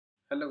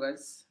Hello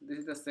guys, this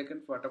is the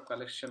second part of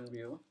collection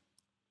view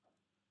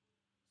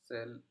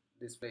cell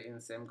display in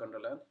same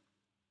controller.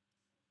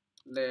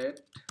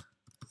 Let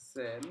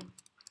cell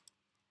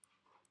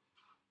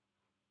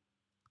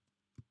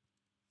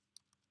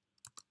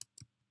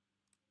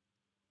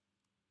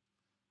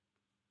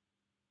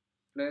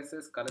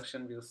places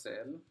collection view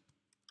cell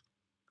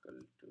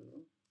equal to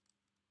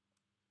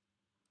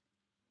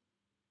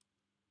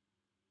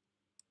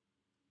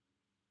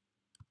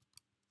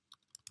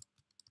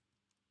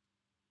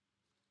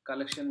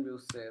collection view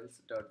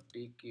cells dot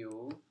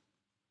dq.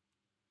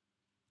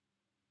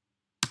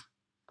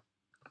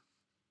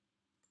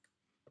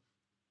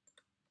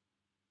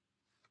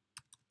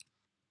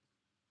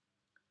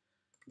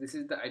 This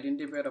is the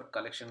identifier of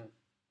collection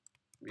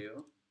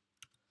view.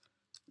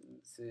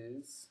 This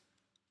is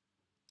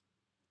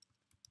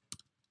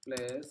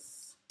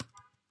place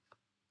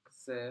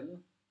cell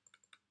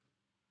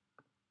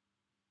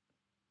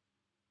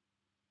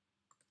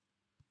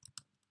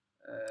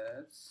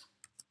as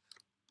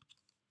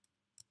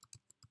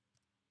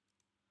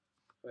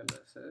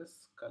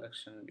places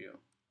collection view.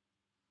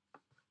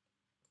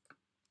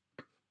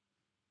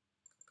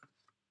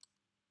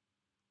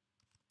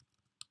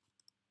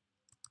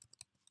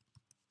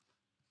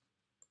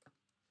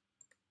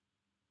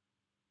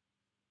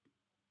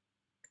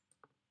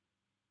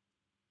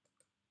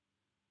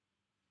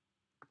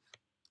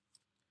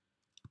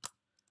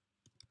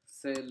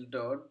 Cell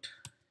dot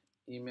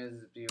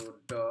image view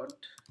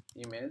dot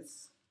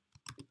image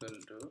equal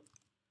to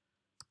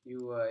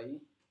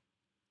UI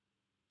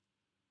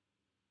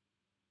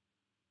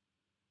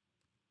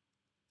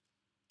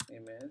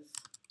image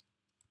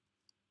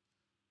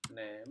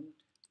named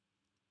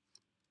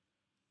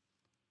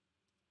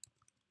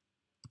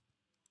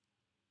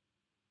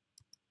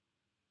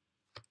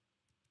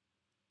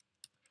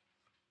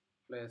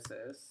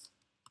places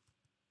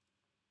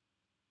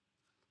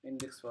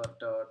index for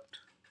dot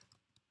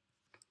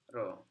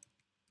row.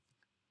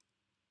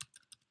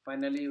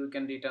 Finally, we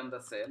can return the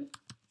cell.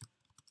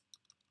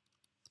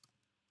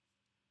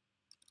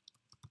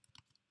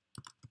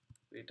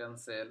 Return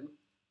cell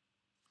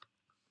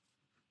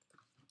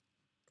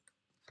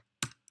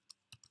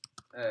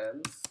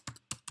else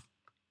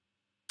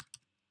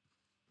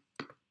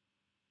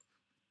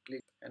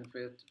click and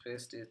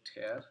paste it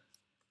here.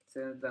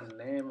 Change the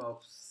name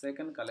of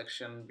second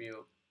collection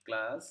view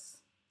class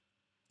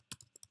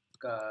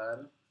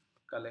car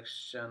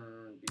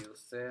collection view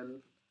cell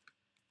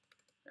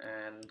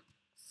and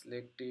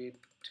select it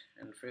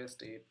and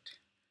paste it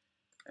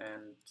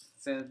and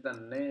change the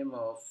name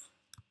of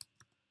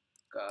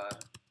car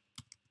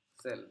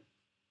cell.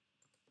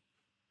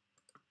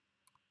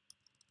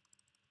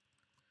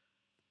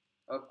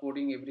 Our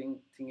coding,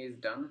 everything is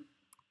done.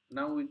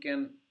 Now we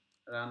can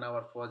run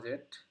our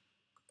project.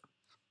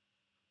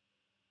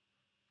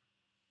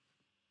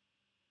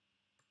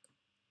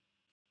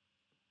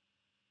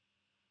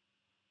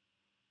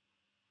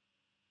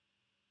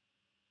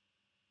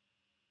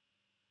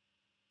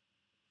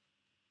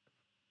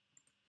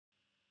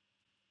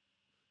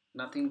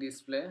 Nothing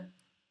display.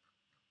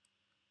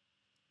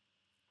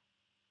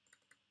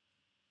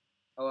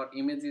 Our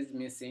image is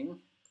missing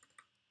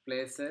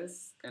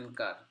places and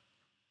car.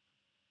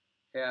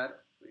 Here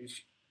we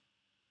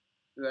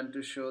want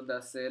to show the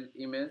cell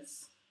image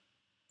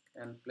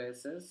and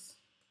places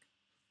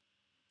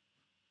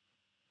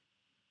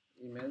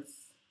image.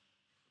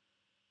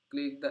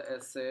 Click the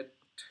asset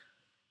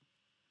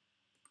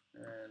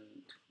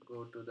and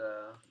go to the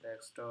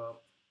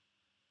desktop.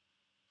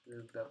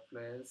 Click the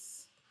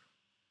place.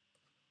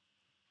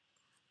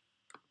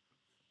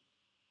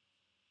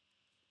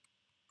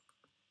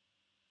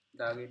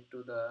 Drag it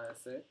to the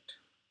asset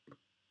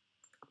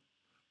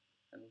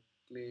and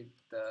click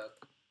the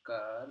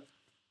car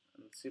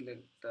and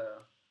select the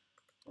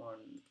 1,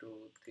 2,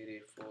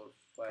 3, 4,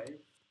 5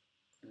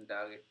 and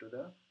drag it to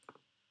the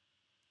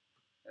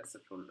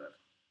asset folder.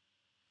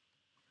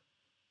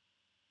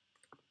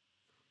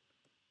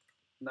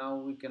 Now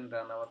we can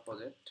run our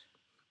project.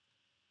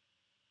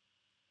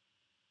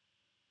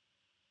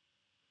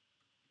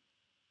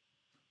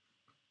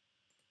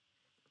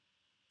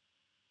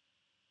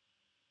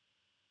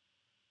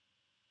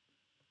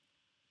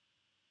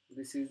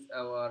 This is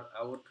our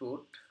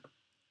output.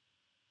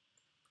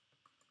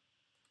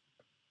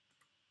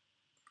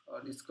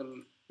 Our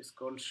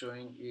scroll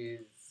showing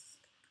is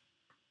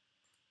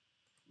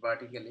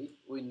vertically.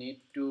 We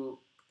need to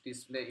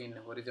display in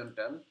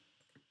horizontal.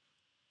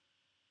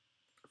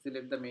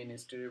 Select the main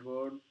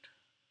storyboard.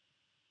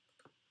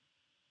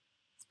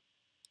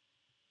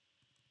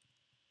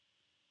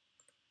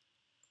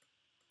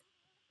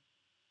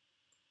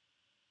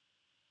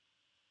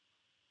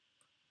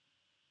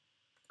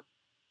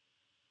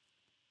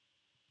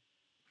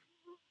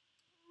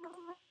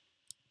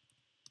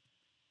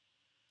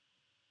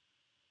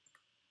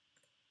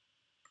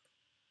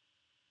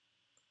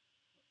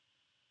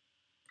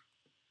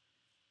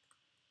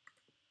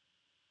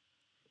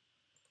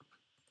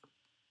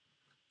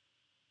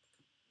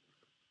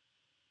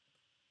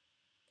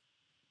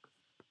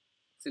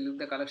 Select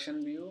the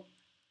collection view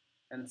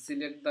and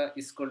select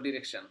the scroll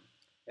direction.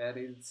 Here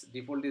is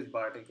default is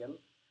vertical.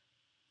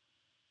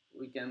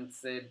 We can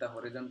set the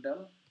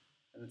horizontal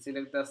and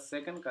select the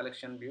second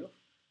collection view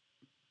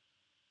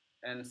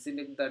and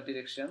select the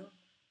direction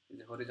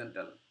is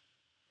horizontal.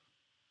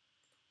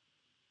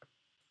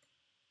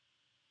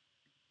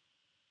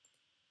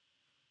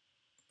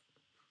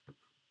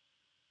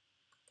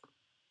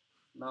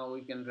 Now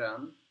we can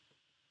run.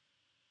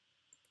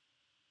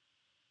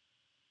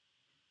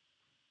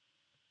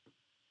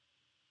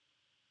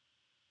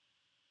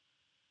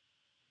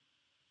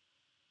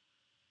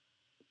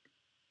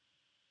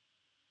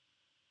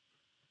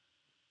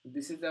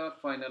 This is our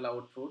final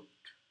output.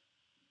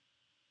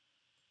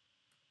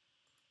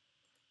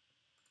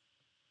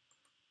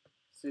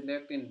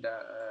 Select in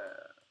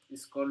the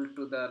scroll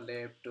to the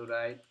left to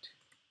right,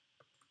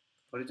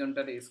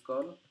 horizontally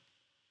scroll,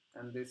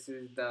 and this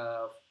is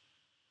the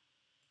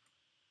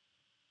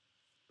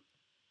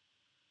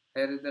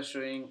here is the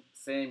showing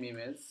same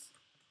image,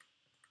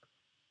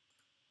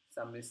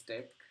 some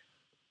mistake.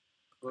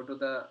 Go to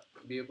the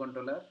view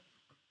controller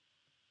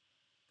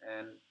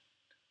and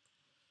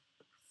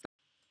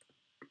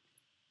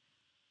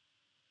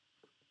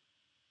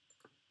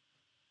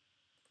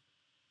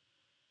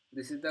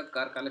this is the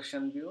car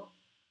collection view,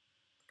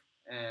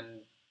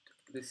 and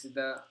this is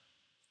the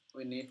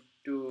we need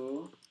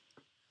to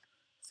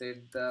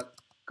set the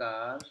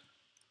car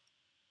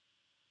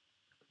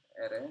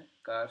array,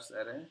 cars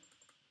array.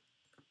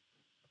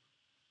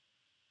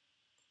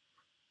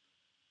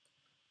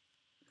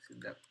 This is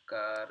the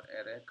car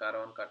array, car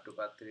 1, car 2,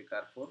 car 3,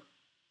 car 4.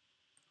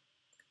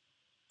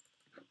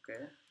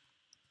 Okay,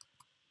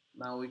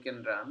 now we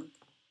can run.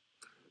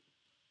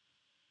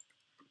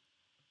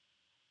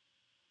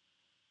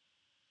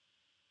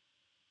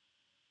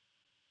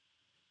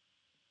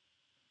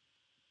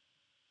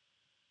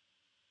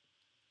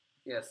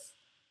 Yes,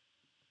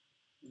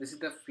 this is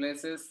the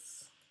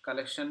places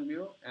collection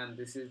view and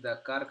this is the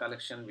car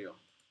collection view.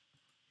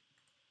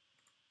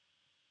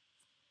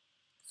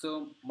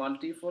 So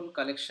multiple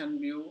collection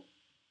view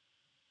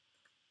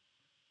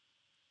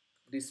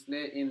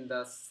display in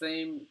the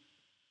same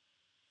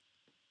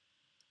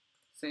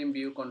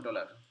view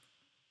controller.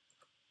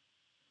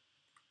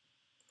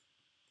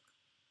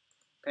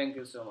 Thank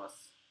you so much.